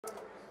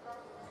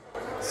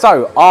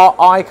So, are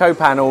Aiko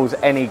panels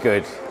any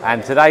good?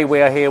 And today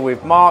we are here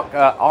with Marc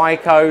at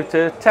Aiko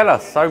to tell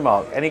us. So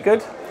Marc, any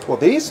good? Well,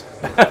 these?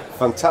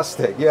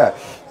 Fantastic, yeah.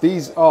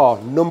 These are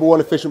 #1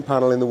 efficient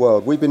panel in the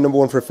world. We've been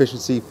 #1 for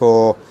efficiency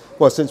for,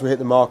 well, since we hit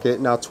the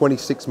market, now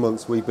 26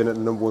 months we've been at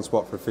the #1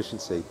 spot for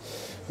efficiency.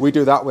 We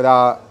do that with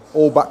our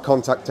all-back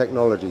contact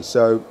technology.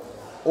 So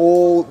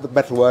all the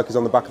metalwork is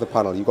on the back of the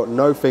panel. You've got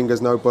no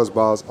fingers, no buzz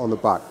bars on the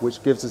back,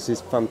 which gives us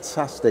this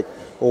fantastic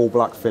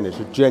all-black finish,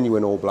 a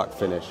genuine all-black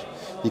finish.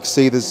 You can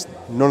see there's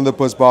none of the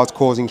buzz bars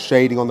causing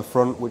shading on the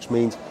front, which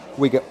means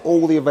we get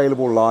all the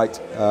available light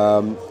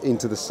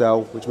into the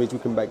cell, which means we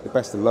can make the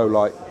best of low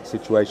light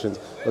situations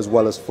as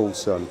well as full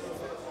sun.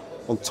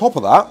 On top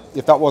of that,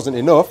 if that wasn't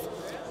enough,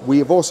 we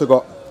have also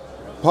got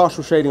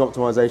partial shading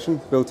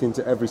optimization built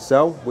into every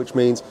cell, which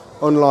means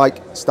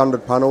unlike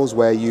standard panels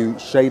where you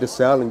shade a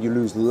cell and you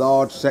lose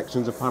large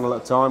sections of panel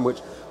at a time, which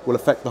will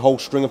affect the whole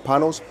string of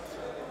panels,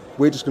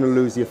 we're just going to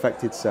lose the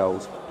affected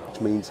cells,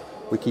 which means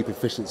we keep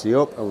efficiency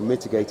up and we're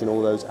mitigating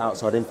all those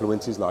outside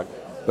influences like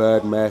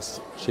bird mess,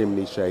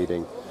 chimney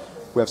shading.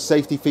 We have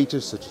safety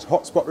features such as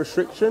hotspot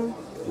restriction,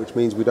 which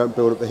means we don't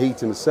build up the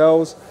heat in the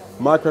cells,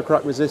 micro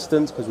crack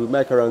resistance because we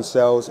make our own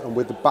cells, and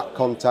with the back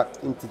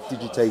contact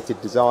interdigitated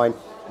design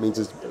means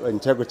there's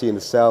integrity in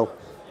the cell,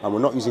 and we're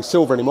not using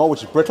silver anymore,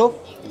 which is brittle.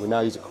 We're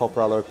now using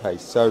copper alloy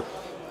paste. So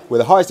we're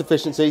the highest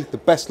efficiency, the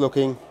best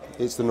looking,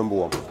 it's the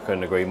 #1.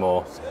 Couldn't agree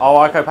more.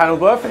 Are Aiko panels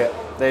worth it?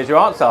 There's your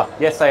answer.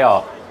 Yes, they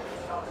are.